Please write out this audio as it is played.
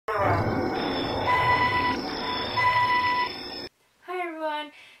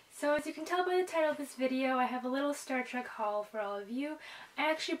So as you can tell by the title of this video, I have a little Star Trek haul for all of you. I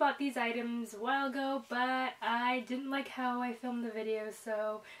actually bought these items a while ago, but I didn't like how I filmed the video,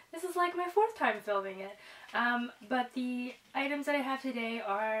 so this is like my fourth time filming it. But the items that I have today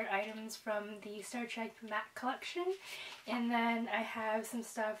are items from the Star Trek M.A.C collection, and then I have some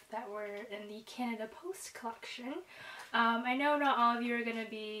stuff that were in the Canada Post collection. I know not all of you are going to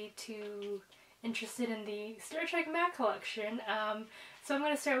be too interested in the Star Trek M.A.C collection, so I'm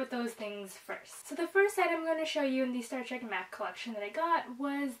going to start with those things first. So the first item I'm going to show you in the Star Trek M.A.C collection that I got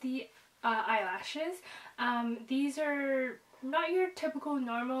was the eyelashes. These are not your typical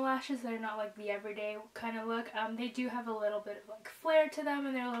normal lashes. They're not like the everyday kind of look. They do have a little bit of like flair to them,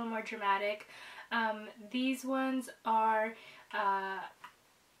 and they're a little more dramatic. These ones are, I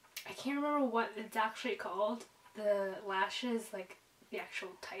can't remember what it's actually called, the lashes, like the actual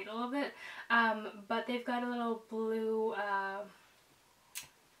title of it, but they've got a little blue,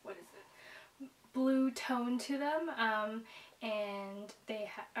 blue tone to them, and they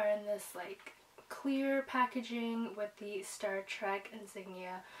are in this like clear packaging with the Star Trek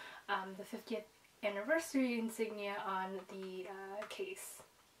insignia, the 50th anniversary insignia on the case.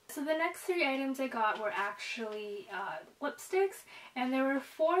 So the next three items I got were actually lipsticks, and there were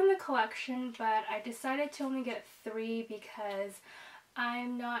 4 in the collection, but I decided to only get 3 because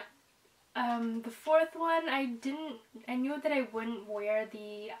I'm not, the fourth one I knew that I wouldn't wear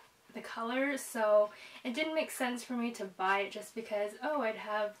the color, so it didn't make sense for me to buy it just because, oh, I'd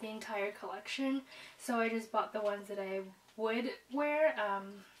have the entire collection, so I just bought the ones that I would wear.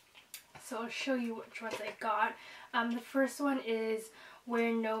 So I'll show you which ones I got. The first one is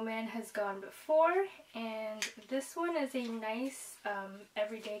Where No Man Has Gone Before, and this one is a nice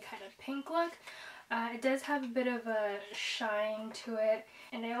everyday kind of pink look. It does have a bit of a shine to it,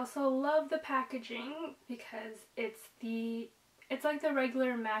 and I also love the packaging because it's like the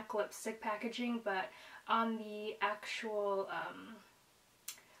regular M.A.C lipstick packaging, but on the actual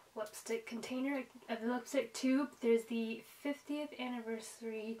lipstick container of the lipstick tube, there's the 50th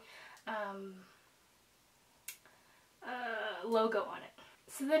anniversary logo on it.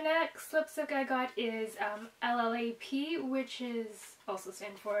 So the next lipstick I got is LLAP, which is also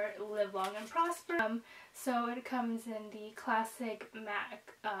stands for Live Long and Prosper. So it comes in the classic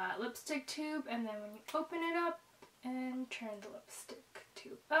M.A.C lipstick tube, and then when you open it up and turn the lipstick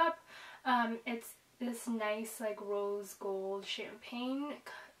tube up, it's this nice like rose gold champagne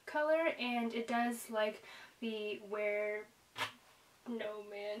color, and it does like the Where No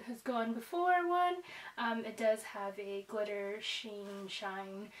Man Has Gone Before one. It does have a glitter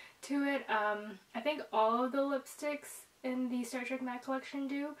shine to it. I think all of the lipsticks in the Star Trek M.A.C collection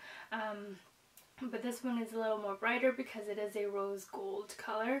do, but this one is a little more brighter because it is a rose gold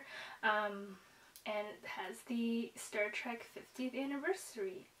color, and it has the Star Trek 50th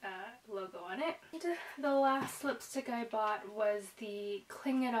anniversary logo on it. The last lipstick I bought was the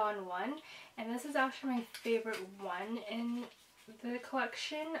Klingon one, and this is actually my favorite one in the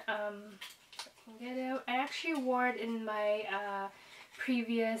collection. I can get it out. I actually wore it in my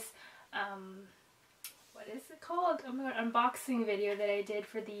previous what is it called? Oh my god, unboxing video that I did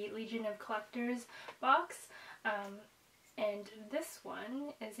for the Legion of Collectors box. And this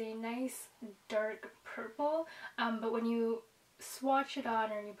one is a nice dark purple, but when you swatch it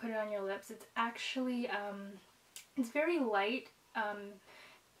on or you put it on your lips, it's actually it's very light.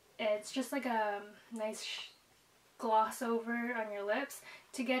 It's just like a nice gloss over on your lips.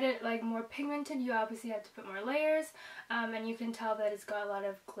 To get it like more pigmented, you obviously have to put more layers, and you can tell that it's got a lot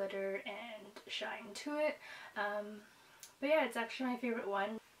of glitter and shine to it. But yeah, it's actually my favorite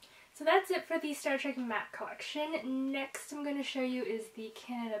one. So that's it for the Star Trek M.A.C collection. Next I'm going to show you is the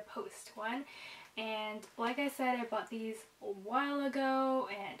Canada Post one. And like I said, I bought these a while ago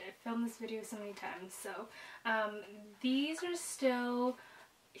and I filmed this video so many times. So these are still,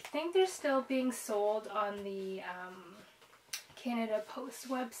 I think they're still being sold on the Canada Post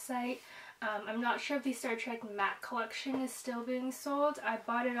website. I'm not sure if the Star Trek M.A.C collection is still being sold. I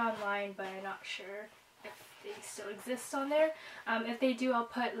bought it online, but I'm not sure if they still exist on there. If they do, I'll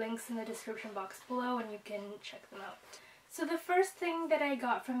put links in the description box below and you can check them out. So the first thing that I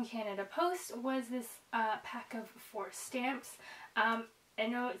got from Canada Post was this pack of 4 stamps. I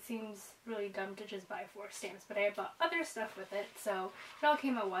know it seems really dumb to just buy 4 stamps, but I bought other stuff with it, so it all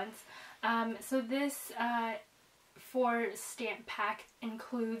came at once. So this 4 stamp pack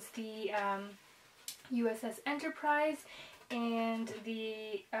includes the U.S.S. Enterprise and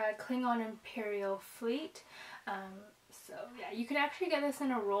the Klingon Imperial Fleet. So yeah, you can actually get this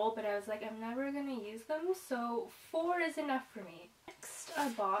in a roll, but I was like, I'm never going to use them, so 4 is enough for me. Next I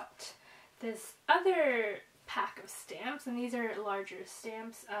bought this other pack of stamps, and these are larger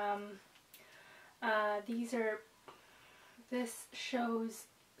stamps. This shows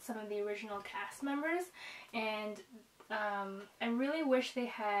some of the original cast members, and I really wish they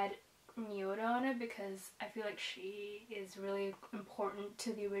had Myoda on it because I feel like she is really important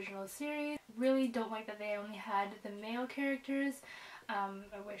to the original series. Really don't like that they only had the male characters.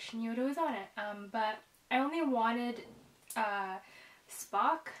 I wish Myoda was on it, but I only wanted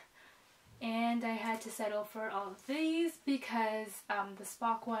Spock, and I had to settle for all of these because the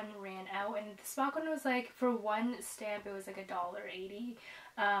Spock one ran out, and the Spock one was like, for one stamp it was like $1.80,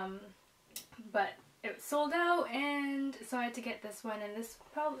 but it was sold out, and so I had to get this one, and this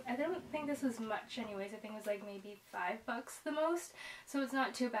probably, I don't think this was much anyways, I think it was like maybe $5 the most, so it's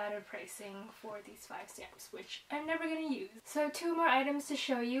not too bad of pricing for these 5 stamps, which I'm never going to use. So 2 more items to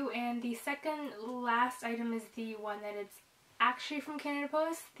show you, and the second last item is the one that it's actually from Canada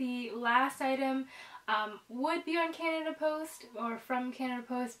Post. The last item would be on Canada Post or from Canada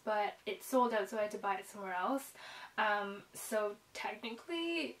Post, but it sold out, so I had to buy it somewhere else. So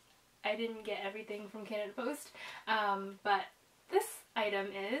technically I didn't get everything from Canada Post, but this item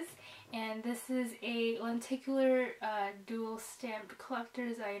is, and this is a lenticular dual stamped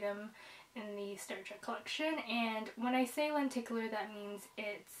collector's item in the Star Trek collection. And when I say lenticular, that means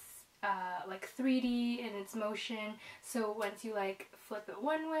it's like 3D in its motion, so once you like flip it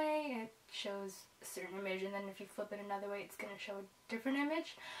one way it shows a certain image, and then if you flip it another way it's going to show a different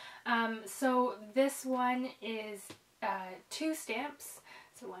image. So this one is 2 stamps,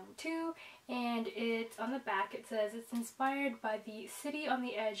 so 1, 2, and it's on the back, it says it's inspired by the City on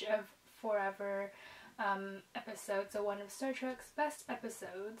the Edge of Forever episode, so one of Star Trek's best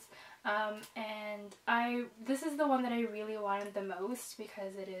episodes, and this is the one that I really wanted the most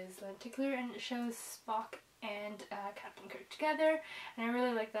because it is lenticular and it shows Spock and Captain Kirk together, and I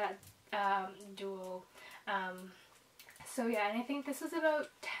really like that dual. So yeah, and I think this was about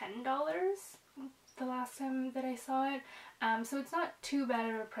 $10 the last time that I saw it, so it's not too bad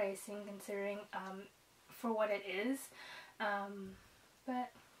of a pricing considering for what it is,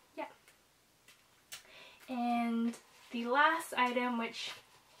 but yeah. And the last item, which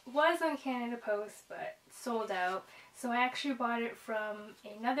was on Canada Post but sold out, so I actually bought it from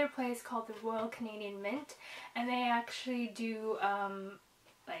another place called the Royal Canadian Mint, and they actually do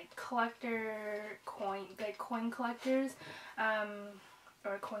like collector coin, like coin collectors,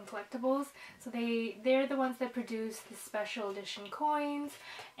 or coin collectibles. So they're the ones that produce the special edition coins,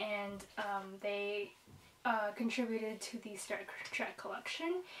 and they contributed to the Star Trek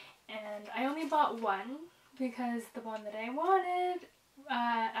collection, and I only bought one because the one that I wanted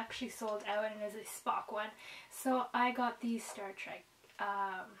actually sold out, and it was a Spock one. So I got the Star Trek,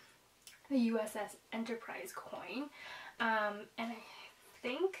 the U.S.S. Enterprise coin, and I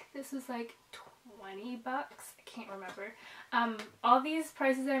think this was like $20, I can't remember. All these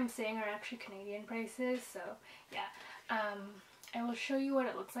prices that I'm saying are actually Canadian prices, so yeah. I will show you what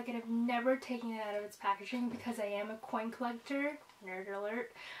it looks like, and I've never taken it out of its packaging because I am a coin collector, nerd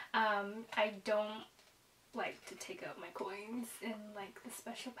alert. I don't like to take out my coins in like the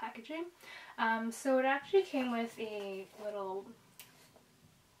special packaging. So it actually came with a little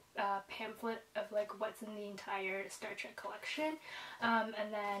pamphlet of like what's in the entire Star Trek collection, and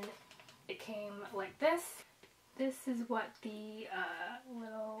then it came like this. This is what the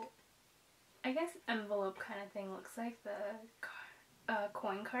little, I guess, envelope kind of thing looks like, the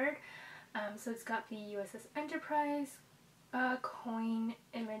coin card. So it's got the U.S.S. Enterprise coin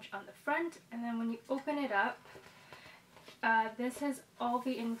image on the front, and then when you open it up, this has all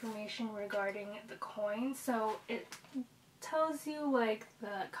the information regarding the coin. So it tells you like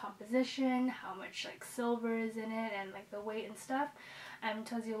the composition, how much like silver is in it, and like the weight and stuff, and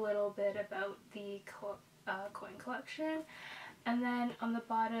tells you a little bit about the coin collection. And then on the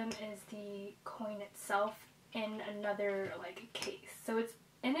bottom is the coin itself in another like case. So it's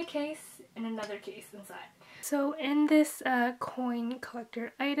in a case, in another case inside. So in this coin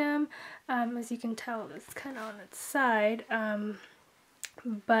collector item, as you can tell, it's kind of on its side,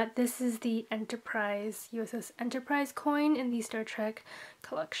 but this is the Enterprise, U.S.S. Enterprise coin in the Star Trek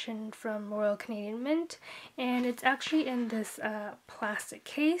collection from Royal Canadian Mint, and it's actually in this plastic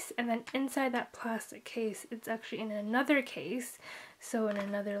case, and then inside that plastic case it's actually in another case, so in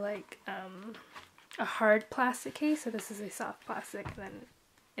another like a hard plastic case. So this is a soft plastic, and then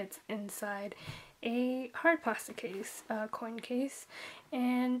it's inside a hard plastic case, coin case,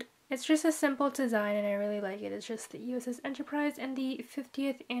 and it's just a simple design and I really like it. It's just the U.S.S. Enterprise and the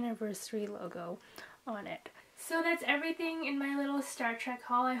 50th anniversary logo on it. So that's everything in my little Star Trek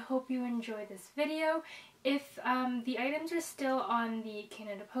haul. I hope you enjoyed this video. If the items are still on the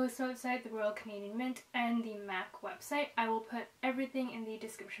Canada Post website, the Royal Canadian Mint, and the MAC website, I will put everything in the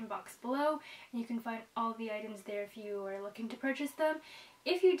description box below, and you can find all the items there if you are looking to purchase them.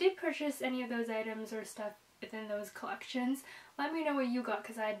 If you did purchase any of those items or stuff within those collections, let me know what you got,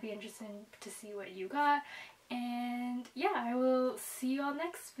 because I'd be interested to see what you got. And yeah, I will see you all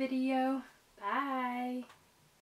next video. Bye!